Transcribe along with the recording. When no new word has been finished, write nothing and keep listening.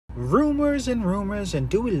Rumors and rumors, and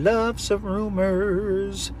do we love some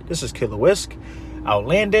rumors? This is Killer Whisk,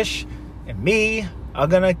 Outlandish, and me are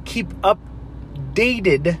gonna keep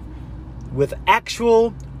updated with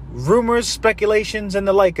actual rumors, speculations, and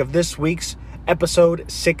the like of this week's episode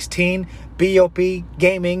 16, BOP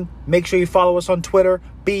Gaming. Make sure you follow us on Twitter,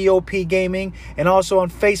 BOP Gaming, and also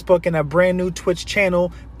on Facebook and our brand new Twitch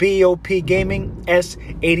channel, BOP Gaming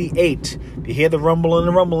S88. If you hear the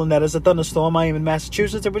rumbling, that is a thunderstorm. I am in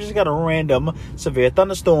Massachusetts, and we just got a random severe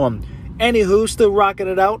thunderstorm. Anywho, still rocking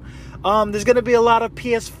it out. There's going to be a lot of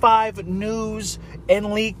PS5 news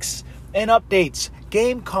and leaks and updates.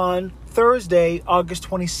 GameCon Thursday, August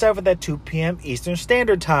 27th at 2 p.m. Eastern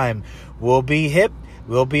Standard Time. We'll be hip.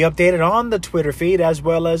 We'll be updated on the Twitter feed as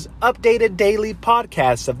well as updated daily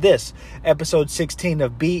podcasts of this episode 16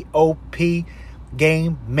 of BOP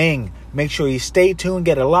Gaming. Make sure you stay tuned,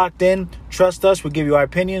 get it locked in. Trust us, we give you our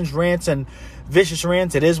opinions, rants, and vicious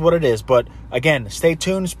rants. It is what it is. But again, stay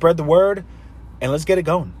tuned, spread the word, and let's get it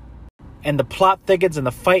going. And the plot thickens and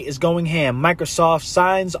the fight is going ham. Microsoft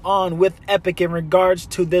signs on with Epic in regards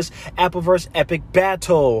to this Apple vs. Epic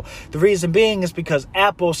battle. The reason being is because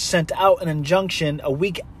Apple sent out an injunction a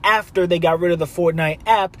week after they got rid of the Fortnite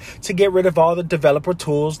app to get rid of all the developer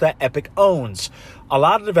tools that Epic owns. A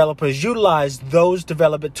lot of developers utilize those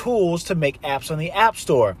development tools to make apps on the App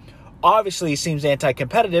Store. Obviously, it seems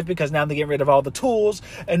anti-competitive because now they get rid of all the tools,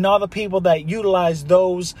 and all the people that utilize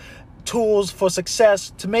those tools for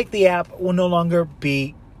success to make the app will no longer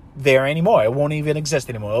be there anymore. It won't even exist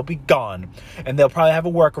anymore. It'll be gone. And they'll probably have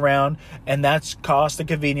a workaround, and that's cost and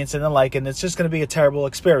convenience and the like, and it's just going to be a terrible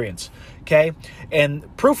experience. Okay?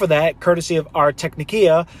 And proof of that, courtesy of our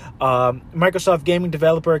Technikia, Microsoft Gaming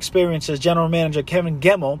Developer Experiences General Manager Kevin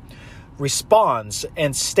Gemmell responds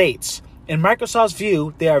and states, in Microsoft's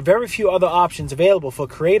view, there are very few other options available for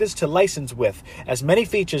creators to license with as many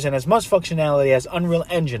features and as much functionality as Unreal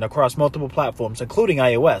Engine across multiple platforms, including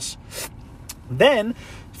iOS. Then,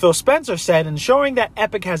 Phil Spencer said, ensuring that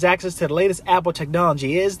Epic has access to the latest Apple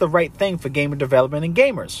technology is the right thing for gamer development and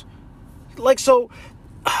gamers.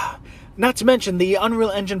 Not to mention the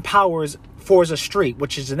Unreal Engine powers Forza Street,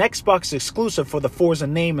 which is an Xbox exclusive for the Forza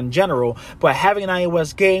name in general, but having an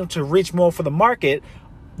iOS game to reach more for the market,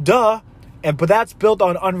 but that's built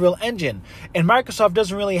on Unreal Engine. And Microsoft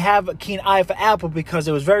doesn't really have a keen eye for Apple because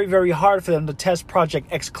it was very, very hard for them to test Project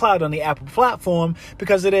xCloud on the Apple platform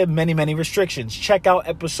because it had many, many restrictions. Check out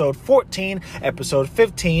episode 14, episode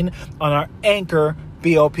 15 on our Anchor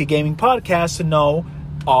BOP Gaming podcast to know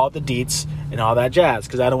all the deets and all that jazz,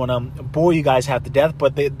 because I don't want to bore you guys half to death.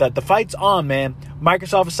 But the fight's on, man.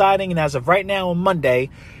 Microsoft is siding, and as of right now on Monday,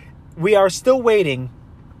 we are still waiting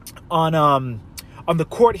on the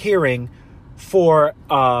court hearing for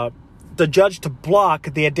the judge to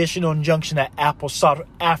block the additional injunction that Apple sought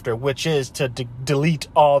after, which is to delete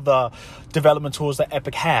all the development tools that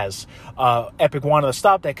Epic has. Epic wanted to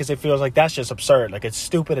stop that because it feels like that's just absurd. Like, it's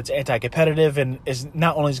stupid, it's anti-competitive, and it's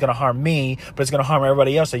not only is going to harm me, but it's going to harm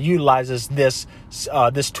everybody else that utilizes this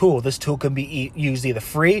tool. This tool can be used either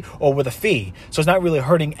free or with a fee. So it's not really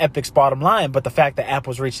hurting Epic's bottom line, but the fact that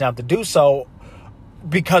Apple's reaching out to do so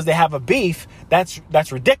because they have a beef, that's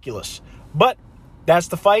ridiculous. But that's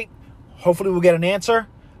the fight. Hopefully we'll get an answer.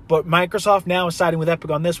 But Microsoft now is siding with Epic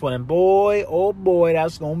on this one. And boy, oh boy,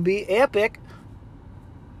 that's going to be epic.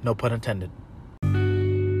 No pun intended.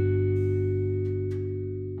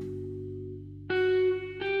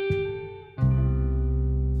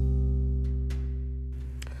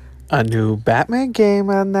 A new Batman game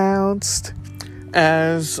announced.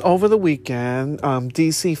 As over the weekend,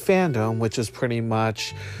 DC Fandom, which is pretty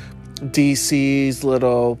much DC's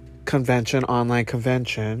little online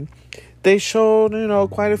convention, they showed,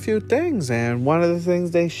 quite a few things. And one of the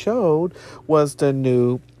things they showed was the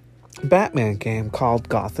new Batman game called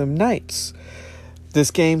Gotham Knights. This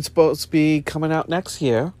game's supposed to be coming out next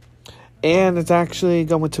year. And it's actually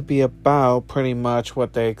going to be about pretty much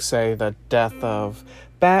what they say, the death of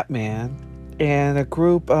Batman. And a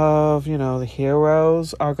group of, the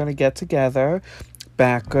heroes are going to get together.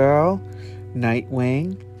 Batgirl,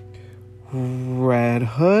 Nightwing, Red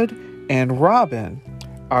Hood, and Robin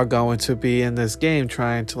are going to be in this game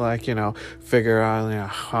trying to, figure out,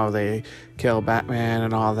 how they kill Batman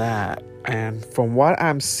and all that. And from what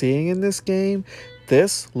I'm seeing in this game,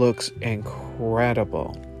 this looks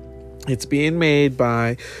incredible. It's being made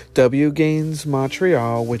by W Games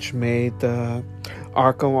Montreal, which made the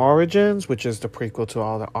Arkham Origins, which is the prequel to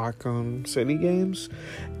all the Arkham City games.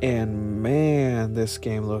 And man, this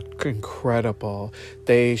game looked incredible.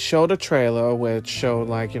 They showed a trailer which showed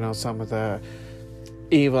some of the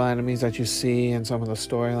evil enemies that you see and some of the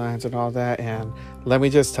storylines and all that. And let me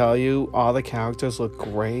just tell you, all the characters look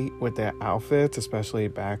great with their outfits, especially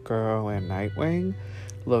Batgirl and Nightwing.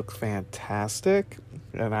 Look fantastic,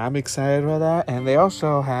 and I'm excited for that. And they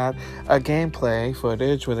also had a gameplay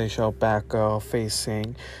footage where they show Batgirl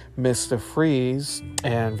facing Mr. Freeze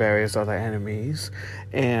and various other enemies.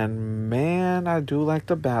 And man, I do like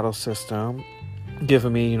the battle system,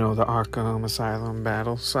 giving me, the Arkham Asylum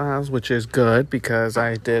battle styles, which is good because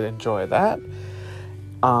I did enjoy that.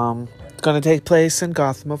 It's going to take place in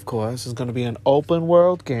Gotham, of course. It's going to be an open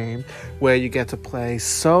world game where you get to play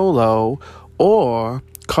solo or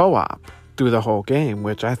co-op through the whole game,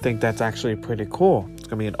 which I think that's actually pretty cool. It's going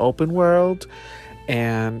to be an open world,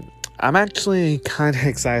 and I'm actually kind of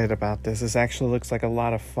excited about this. This actually looks like a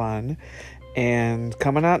lot of fun, and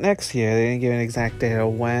coming out next year. They didn't give an exact date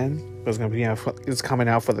of when. It's coming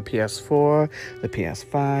out for the PS4, the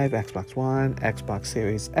PS5, Xbox One, Xbox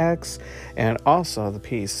Series X, and also the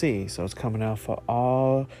PC. So it's coming out for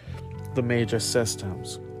all the major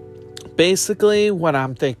systems. Basically, what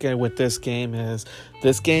I'm thinking with this game is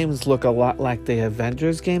this game's look a lot like the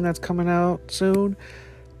Avengers game that's coming out soon,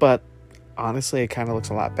 but honestly, it kind of looks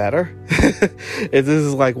a lot better. This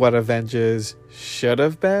is like what Avengers should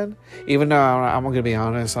have been. Even though I'm going to be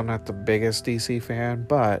honest, I'm not the biggest DC fan,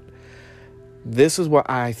 but this is what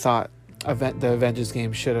I thought the Avengers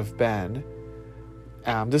game should have been.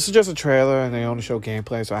 This is just a trailer, and they only show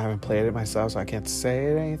gameplay, so I haven't played it myself, so I can't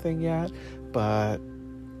say anything yet. But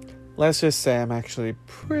let's just say I'm actually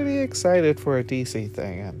pretty excited for a DC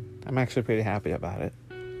thing, and I'm actually pretty happy about it.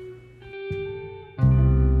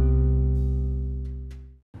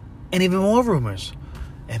 And even more rumors.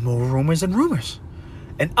 And more rumors and rumors.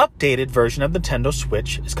 An updated version of Nintendo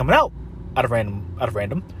Switch is coming out. Out of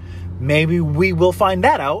random. Maybe we will find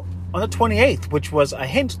that out on the 28th, which was a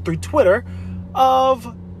hint through Twitter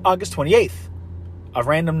of August 28th. A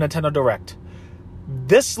random Nintendo Direct.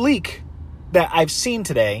 This leak that I've seen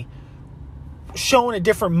today, showing a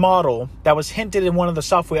different model that was hinted in one of the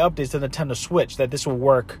software updates to the Nintendo Switch, that this will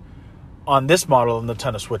work on this model of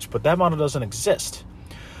Nintendo Switch, but that model doesn't exist.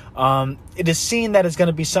 It is seen that it's going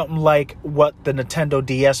to be something like what the Nintendo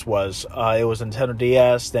DS was. It was a Nintendo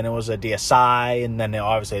DS, then it was a DSi, and then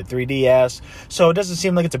obviously a 3DS. So it doesn't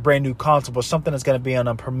seem like it's a brand new console, but something that's going to be on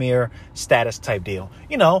a premier status type deal.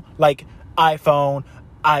 Like iPhone,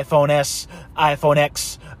 iPhone S, iPhone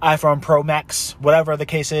X, iPhone Pro Max, whatever the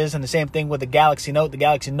case is. And the same thing with the Galaxy Note,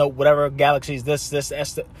 whatever, Galaxy's this,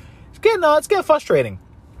 S. It's getting frustrating.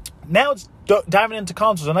 Now it's diving into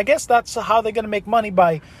consoles, and I guess that's how they're going to make money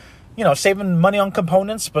by, saving money on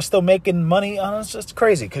components, but still making money on it. It's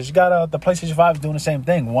crazy, because you got the PlayStation 5 doing the same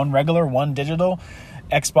thing. One regular, one digital,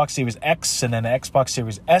 Xbox Series X, and then the Xbox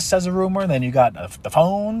Series S as a rumor. And then you got the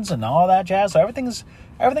phones and all that jazz. So everything's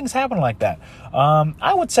happening like that.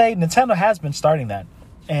 I would say Nintendo has been starting that,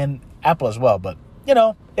 and Apple as well. But,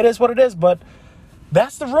 it is what it is. But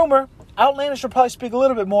that's the rumor. Outlandish will probably speak a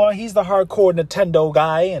little bit more. He's the hardcore Nintendo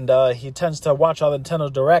guy, and he tends to watch all the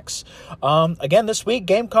Nintendo Directs. Again, this week,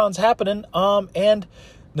 GameCon's happening, and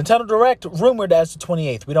Nintendo Direct rumored as the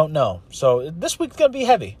 28th. We don't know. So this week's going to be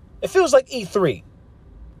heavy. It feels like E3.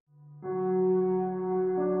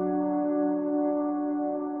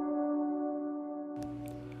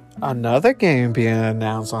 Another game being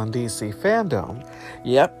announced on DC Fandom.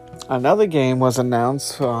 Yep. Another game was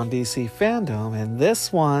announced on DC Fandom, and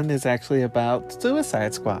this one is actually about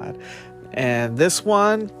Suicide Squad. And this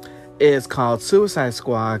one is called Suicide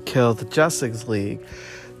Squad Kill the Justice League.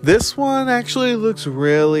 This one actually looks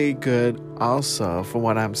really good also, from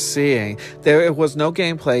what I'm seeing. There was no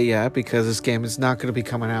gameplay yet, because this game is not going to be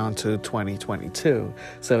coming out until 2022.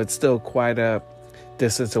 So it's still quite a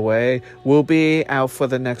distance away. Will be out for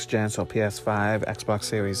the next gen, so PS5, Xbox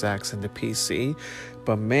Series X, and the PC.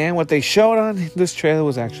 But man, what they showed on this trailer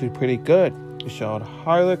was actually pretty good. They showed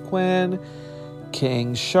Harley Quinn,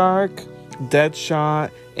 King Shark, Deadshot,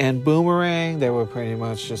 and Boomerang. They were pretty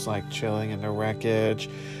much just like chilling in the wreckage.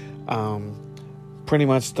 Pretty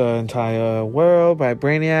much the entire world by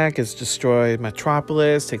Brainiac is destroyed.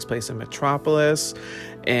 Metropolis takes place in Metropolis,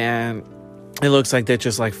 and it looks like they're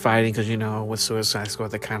just like fighting, because with Suicide Squad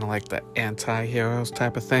they're kind of like the anti-heroes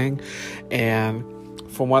type of thing. And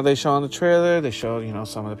from what they show in the trailer, they showed,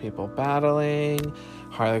 some of the people battling,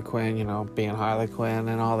 Harley Quinn, being Harley Quinn,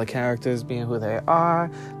 and all the characters being who they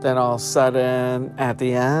are. Then all of a sudden, at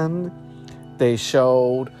the end, they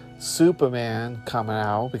showed Superman coming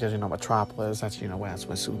out, because, Metropolis, that's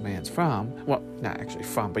where Superman's from. Well, not actually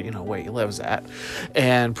from, but, where he lives at.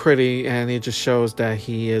 And it just shows that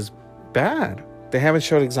he is bad. They haven't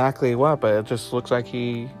showed exactly what, but it just looks like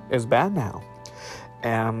he is bad now.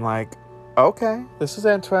 And I'm like, okay, this is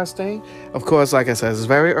interesting. Of course, like I said, it's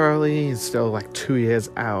very early. It's still like 2 years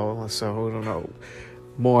out, so I don't know.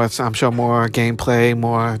 I'm sure more gameplay,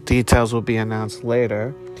 more details will be announced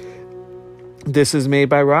later. This is made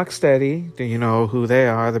by Rocksteady. You know who they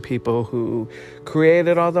are, the people who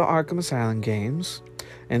created all the Arkham Asylum games.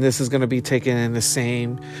 And this is going to be taken in the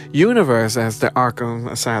same universe as the Arkham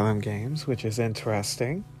Asylum games, which is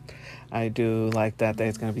interesting. I do like that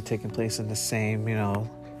it's going to be taking place in the same,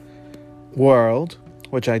 world,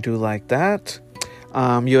 which I do like that.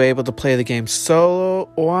 You're able to play the game solo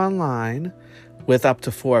or online with up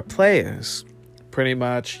to 4 players. Pretty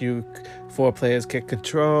much, 4 players can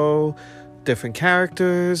control different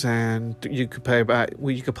characters, and you could play by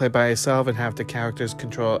yourself and have the characters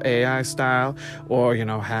control AI style, or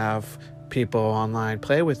have people online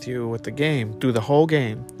play with you with the game, do the whole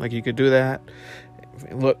game. Like, you could do that.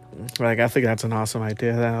 Look, like, I think that's an awesome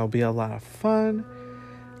idea. That'll be a lot of fun.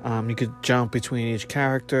 You could jump between each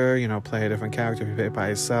character, play a different character if you play by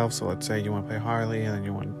yourself. So let's say you want to play Harley and then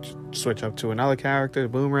you want to switch up to another character,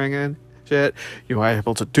 Boomerang and shit. You are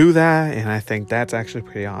able to do that, and I think that's actually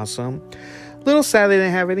pretty awesome. Little sad they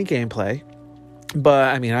didn't have any gameplay,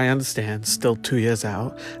 but I mean, I understand. Still 2 years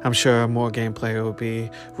out. I'm sure more gameplay will be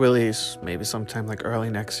released maybe sometime like early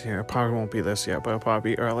next year. Probably won't be this year, but it'll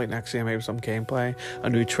probably be early next year. Maybe some gameplay, a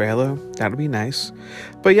new trailer. That'd be nice.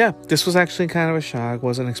 But yeah, this was actually kind of a shock.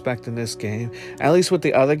 Wasn't expecting this game. At least with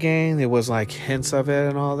the other game, there was like hints of it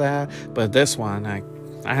and all that. But this one,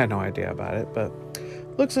 I had no idea about it. But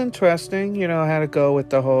looks interesting. I had to go with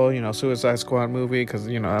the whole, Suicide Squad movie because,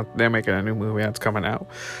 they're making a new movie that's coming out.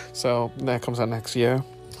 So that comes out next year.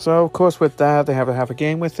 So, of course, with that, they have to have a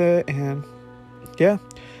game with it. And, yeah,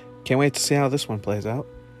 can't wait to see how this one plays out.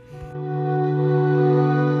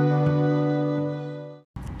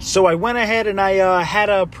 So I went ahead and I had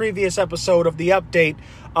a previous episode of the update.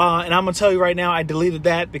 And I'm going to tell you right now, I deleted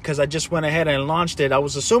that because I just went ahead and launched it. I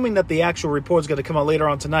was assuming that the actual report is going to come out later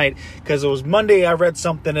on tonight because it was Monday I read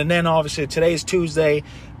something, and then obviously today's Tuesday.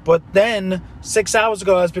 But then 6 hours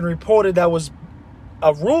ago, it's been reported that was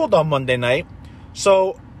ruled on Monday night.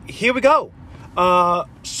 So here we go.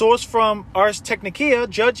 Source from Ars Technica,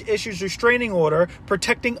 judge issues restraining order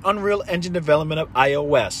protecting Unreal Engine development of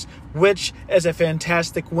iOS, which is a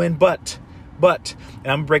fantastic win, but, and I'm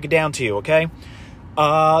going to break it down to you, okay?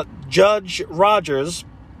 Judge Rogers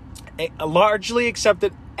largely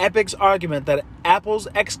accepted Epic's argument that Apple's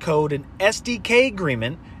Xcode and SDK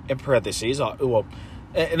agreement, in parentheses,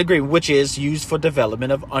 an agreement which is used for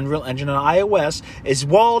development of Unreal Engine on iOS, is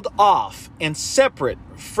walled off and separate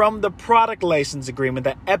from the product license agreement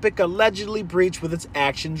that Epic allegedly breached with its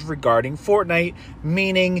actions regarding Fortnite,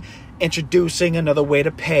 meaning introducing another way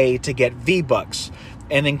to pay to get V-Bucks.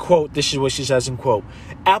 And in quote, this is what she says in quote,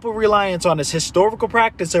 Apple reliance on its historical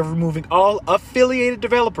practice of removing all affiliated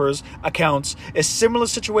developers' accounts in similar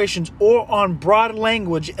situations or on broad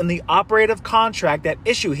language in the operative contract at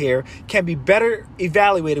issue here can be better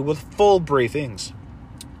evaluated with full briefings.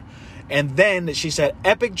 And then she said,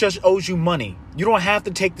 Epic just owes you money. You don't have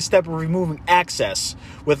to take the step of removing access.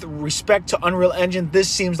 With respect to Unreal Engine, this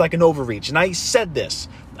seems like an overreach. And I said this.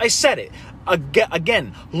 I said it.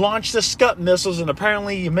 Again, launch the Scud missiles and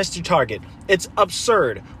apparently you missed your target. It's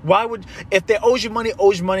absurd. Why would, if they owes you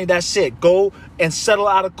money, that's it. Go and settle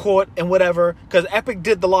out of court and whatever, because Epic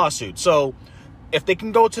did the lawsuit. So if they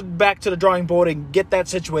can go back to the drawing board and get that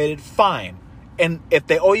situated, fine. And if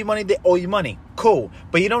they owe you money, they owe you money. Cool.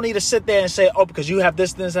 But you don't need to sit there and say, oh, because you have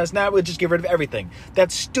this, that's not, we'll just get rid of everything.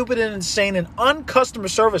 That's stupid and insane and un-customer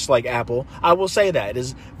service like Apple. I will say that. It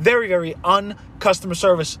is very, very un-customer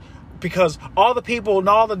service, because all the people and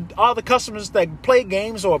all the customers that play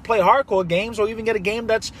games or play hardcore games or even get a game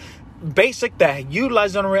that's basic that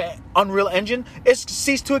utilizes Unreal Engine, it's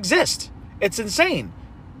ceased to exist. It's insane.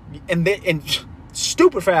 And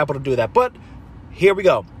stupid for Apple to do that. But here we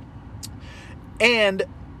go. And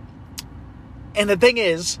the thing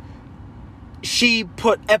is, she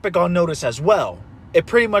put Epic on notice as well. It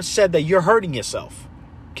pretty much said that you're hurting yourself.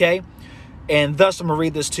 Okay? And thus, I'm going to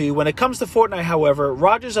read this to you. When it comes to Fortnite, however,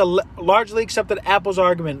 Rogers largely accepted Apple's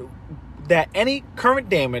argument that any current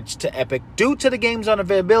damage to Epic due to the game's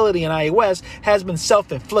unavailability in iOS has been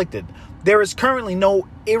self-inflicted. There is currently no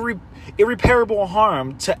irreparable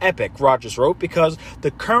harm to Epic, Rogers wrote, because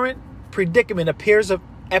the current predicament appears of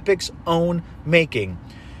Epic's own making.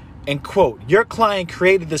 And quote, your client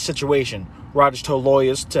created this situation, Rogers told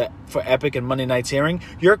lawyers for Epic in Monday night's hearing.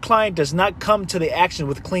 Your client does not come to the action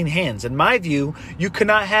with clean hands. In my view, you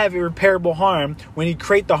cannot have irreparable harm when you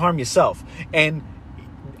create the harm yourself. And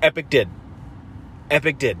Epic did.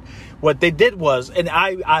 Epic did. What they did was, and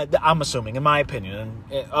I'm assuming, in my opinion,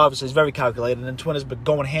 and obviously it's very calculated, and Twitter's been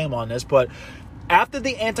going ham on this, but after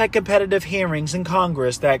the anti-competitive hearings in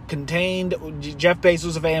Congress that contained Jeff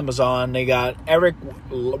Bezos of Amazon, they got Eric,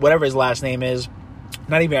 whatever his last name is,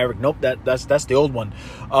 not even Eric, nope, that's the old one.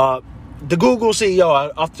 The Google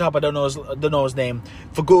CEO, off the top, I don't know his name,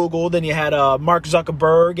 for Google. Then you had Mark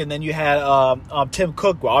Zuckerberg, and then you had Tim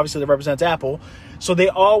Cook, well, obviously that represents Apple. So they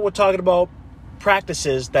all were talking about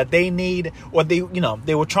practices that they need, or they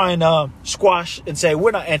were trying to squash and say,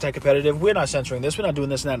 we're not anti-competitive, we're not censoring this, we're not doing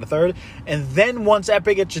this and that and the third. And then once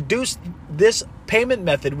Epic introduced this payment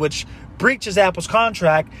method, which breaches Apple's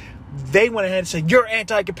contract, they went ahead and said, you're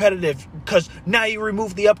anti-competitive because now you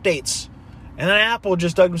remove the updates. And then Apple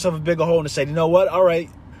just dug themselves a bigger hole and said, you know what? All right,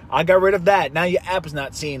 I got rid of that. Now your app is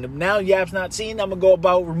not seen. Now your app's not seen. I'm going to go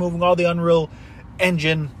about removing all the Unreal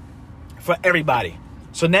Engine for everybody.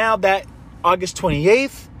 So now that August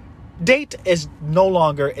 28th date is no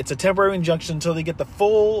longer. It's a temporary injunction until they get the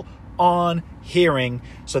full-on hearing.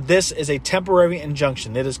 So this is a temporary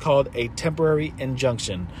injunction. It is called a temporary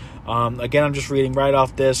injunction. Again, I'm just reading right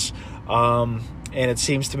off this. And it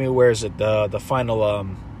seems to me, where is it? The final...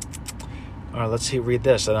 All right, let's read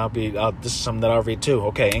this, and this is something that I'll read too.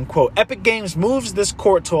 Okay, in quote, Epic Games moves this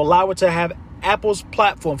court to allow it to have Apple's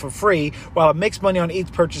platform for free while it makes money on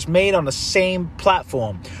each purchase made on the same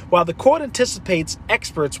platform. While the court anticipates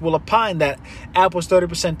experts will opine that Apple's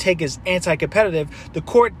 30% take is anti-competitive, the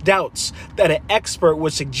court doubts that an expert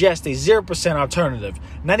would suggest a 0% alternative.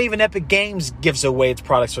 Not even Epic Games gives away its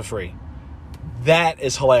products for free. That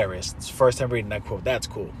is hilarious. It's the first time reading that quote. That's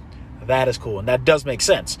cool. That is cool, and that does make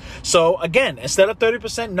sense. So, again, instead of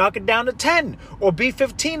 30%, knock it down to 10, or be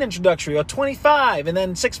 15 introductory, or 25, and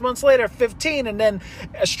then 6 months later, 15, and then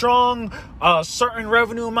a strong certain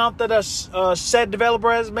revenue amount that a said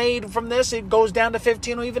developer has made from this, it goes down to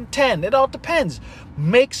 15 or even 10. It all depends.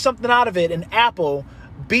 Make something out of it, and Apple,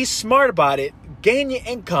 be smart about it, gain your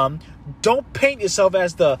income, don't paint yourself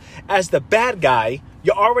as the bad guy.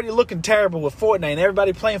 You're already looking terrible with Fortnite, and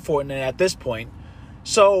everybody playing Fortnite at this point.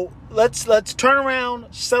 So let's turn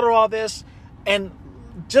around, settle all this, and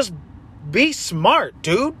just be smart,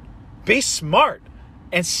 dude. Be smart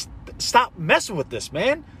and stop messing with this,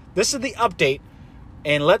 man. This is the update,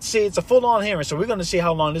 and let's see. It's a full-on hearing, so we're going to see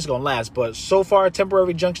how long this is going to last. But so far, a temporary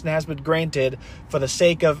injunction has been granted for the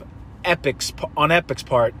sake of Epic's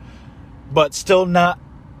part, but still not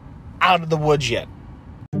out of the woods yet.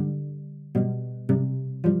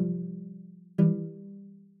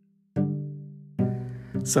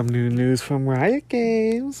 Some new news from Riot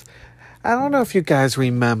Games. I don't know if you guys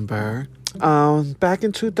remember, back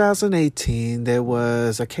in 2018, there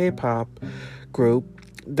was a K-pop group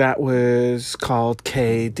that was called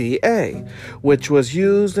KDA, which was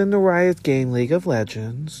used in the Riot game League of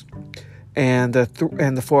Legends. And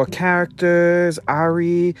the four characters,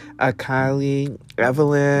 Ari, Akali,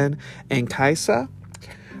 Evelynn, and Kaisa,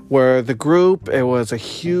 were the group. It was a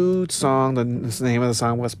huge song. The name of the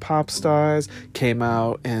song was Pop Stars. Came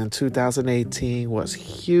out in 2018. Was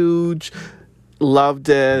huge. Loved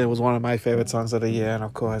it. It was one of my favorite songs of the year. And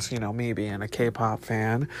of course, me being a K-pop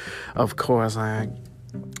fan, of course I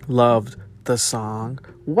loved the song.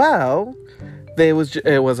 Well, it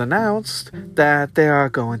was announced that they are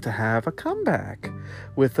going to have a comeback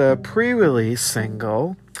with a pre-release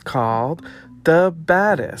single called The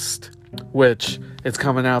Baddest, which is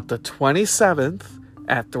coming out the 27th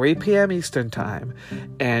at 3 p.m. Eastern Time.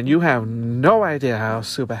 And you have no idea how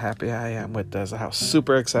super happy I am with this, how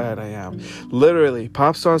super excited I am. Literally,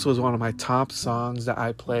 Pop Stars was one of my top songs that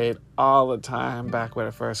I played all the time back when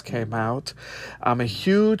it first came out. I'm a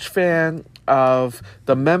huge fan of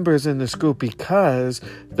the members in this group because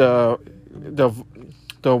the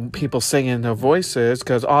people singing their voices,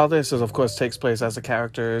 because all this is, of course, takes place as the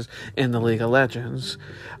characters in the League of Legends.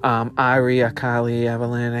 Ari, Akali,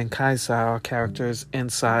 Evelynn, and Kaisa are characters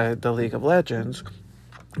inside the League of Legends.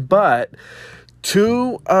 But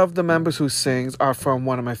two of the members who sings are from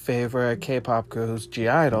one of my favorite K-pop groups,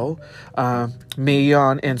 (G)I-DLE,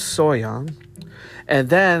 Miyeon and Soyeon. And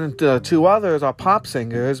then the two others are pop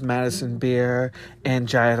singers, Madison Beer and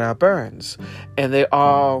Jada Burns. And they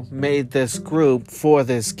all made this group for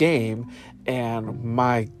this game. And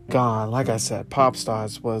my God, like I said, Pop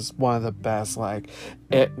Stars was one of the best. Like,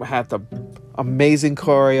 it had the amazing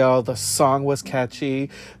choreo. The song was catchy.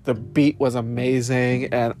 The beat was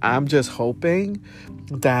amazing. And I'm just hoping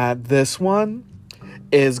that this one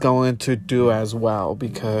is going to do as well,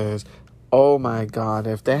 because oh my God,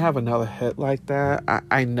 if they have another hit like that,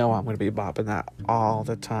 I know I'm going to be bopping that all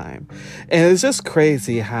the time. And it's just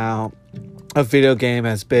crazy how a video game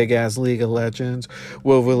as big as League of Legends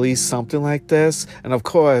will release something like this. And of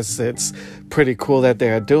course, it's pretty cool that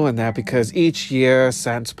they're doing that, because each year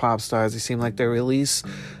since Popstars, it seems like they release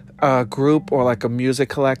a group or like a music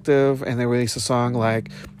collective, and they release a song.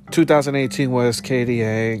 Like 2018 was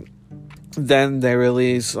KDA. Then they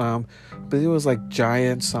released, I believe it was like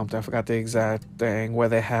Giant something. I forgot the exact thing, where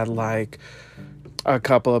they had like a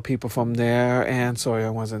couple of people from there, and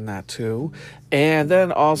Soyeon was in that too. And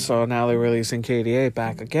then also now they're releasing KDA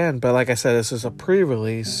back again, but like I said, this is a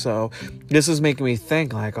pre-release, so this is making me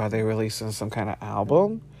think, like, are they releasing some kind of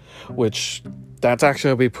album? Which, that's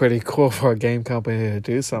actually be pretty cool for a game company to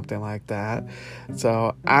do something like that.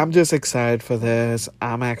 So I'm just excited for this.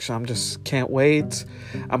 I'm just can't wait.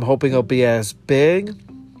 I'm hoping it'll be as big,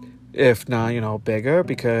 if not, bigger,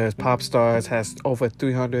 because Popstars has over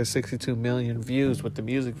 362 million views with the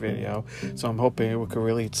music video. So I'm hoping we could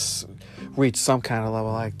really reach some kind of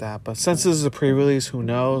level like that. But since this is a pre-release, who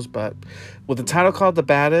knows? But with the title called The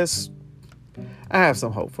Baddest, I have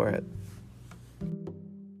some hope for it.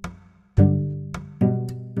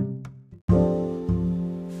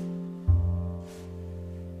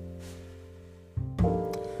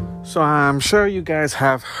 So I'm sure you guys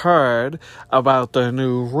have heard about the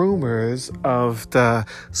new rumors of the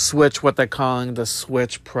Switch, what they're calling the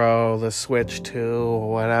Switch Pro, the Switch 2,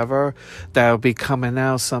 or whatever, that'll be coming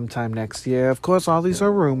out sometime next year. Of course, all these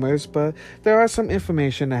are rumors, but there are some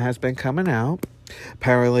information that has been coming out.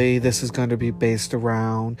 Apparently, this is going to be based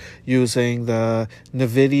around using the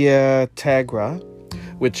NVIDIA Tegra,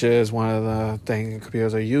 which is one of the things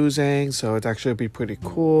computers are using. So it's actually be pretty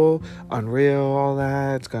cool. Unreal, all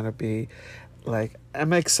that. It's going to be like,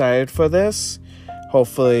 I'm excited for this.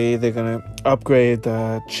 Hopefully they're going to upgrade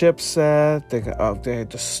the chipset. They're going to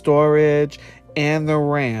upgrade the storage, and the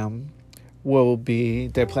RAM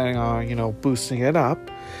they're planning on, boosting it up.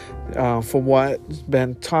 For what's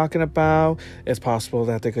been talking about, it's possible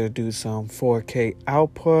that they're going to do some 4K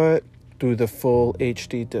output through the full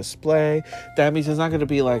HD display. That means it's not going to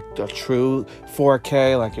be like the true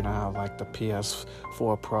 4K, like how like the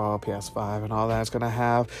PS4 Pro, PS5 and all that's going to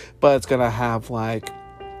have, but it's going to have like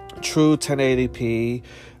true 1080p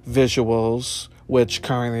visuals, which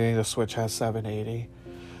currently the Switch has 720.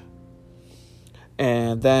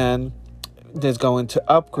 And then there's going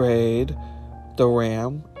to upgrade the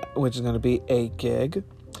RAM, which is going to be 8 gig.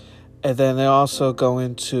 And then they're also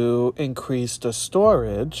going to increase the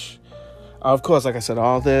storage. Of course, like I said,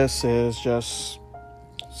 all this is just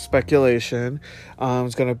speculation.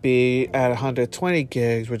 It's going to be at 120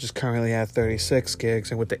 gigs, which is currently at 36 gigs.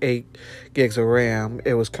 And with the 8 gigs of RAM,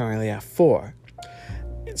 it was currently at 4.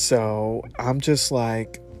 So I'm just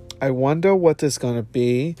like, I wonder what this is going to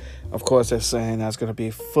be. Of course, they're saying that's going to be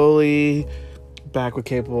fully backward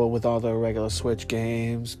capable with all the regular Switch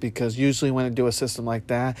games, because usually when they do a system like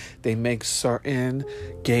that, they make certain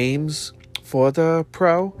games for the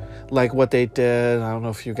Pro, like what they did. I don't know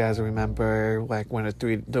if you guys remember, like when with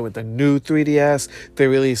the new 3DS, they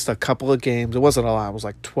released a couple of games. It wasn't a lot, it was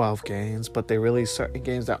like 12 games, but they released certain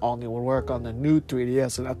games that only would work on the new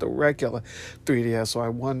 3DS and not the regular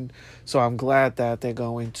 3DS. So I'm glad that they're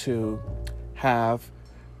going to have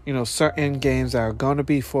certain games that are going to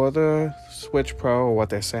be for the Switch Pro, or what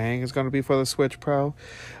they're saying is going to be for the Switch Pro,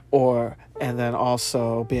 and then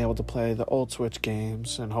also be able to play the old Switch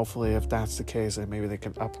games. And hopefully, if that's the case, then maybe they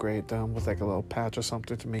can upgrade them with like a little patch or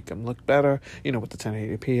something to make them look better, with the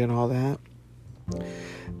 1080p and all that.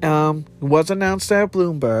 Was announced at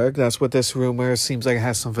Bloomberg. That's what this rumor seems like. It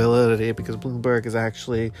has some validity, because Bloomberg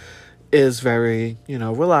is very,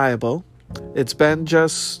 reliable. It's been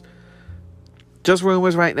just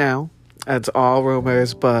rumors right now. It's all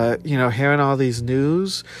rumors, but hearing all these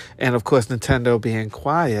news, and of course Nintendo being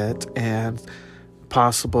quiet, and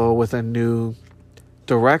possible with a new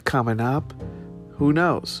Direct coming up, who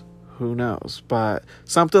knows? But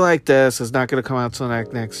something like this is not going to come out till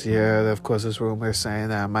next year. Of course, there's rumors saying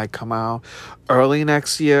that it might come out early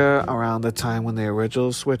next year, around the time when the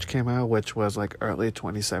original Switch came out, which was like early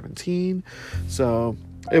 2017. So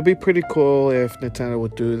it'd be pretty cool if Nintendo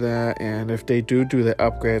would do that, and if they do the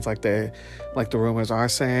upgrades like the rumors are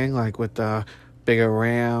saying, like with the bigger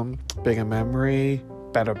RAM, bigger memory,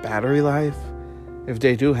 better battery life. If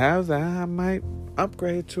they do have that, I might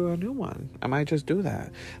upgrade to a new one. I might just do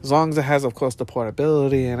that, as long as it has, of course, the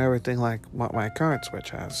portability and everything like what my current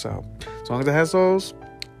Switch has. So as long as it has those,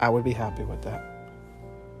 I would be happy with that.